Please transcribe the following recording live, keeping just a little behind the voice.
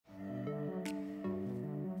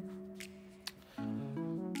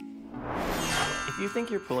If you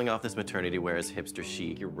think you're pulling off this maternity wear as hipster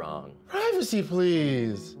chic, you're wrong. Privacy,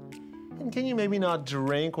 please. And can you maybe not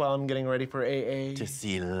drink while I'm getting ready for AA? To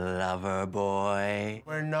see Lover Boy.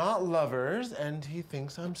 We're not lovers, and he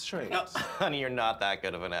thinks I'm straight. No, honey, you're not that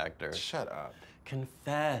good of an actor. Shut up.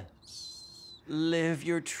 Confess. Live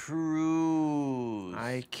your truth.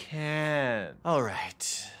 I can't. All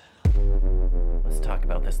right. Let's talk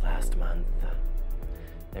about this last month.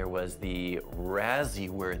 There was the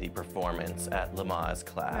Razzie-worthy performance at Lama's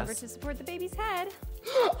class. Remember to support the baby's head.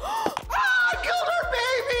 Ah, killed our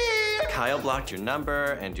baby! Kyle blocked your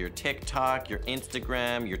number and your TikTok, your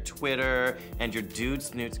Instagram, your Twitter, and your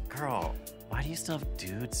dude's nudes. Girl, why do you still have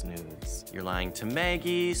dude's nudes? You're lying to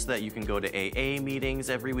Maggie so that you can go to AA meetings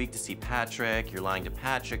every week to see Patrick. You're lying to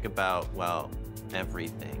Patrick about, well,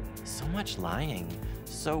 everything. So much lying.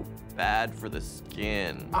 So bad for the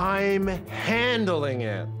skin. I'm handling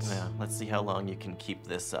it. Yeah, let's see how long you can keep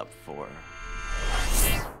this up for.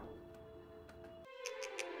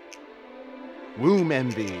 Womb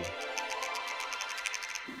envy.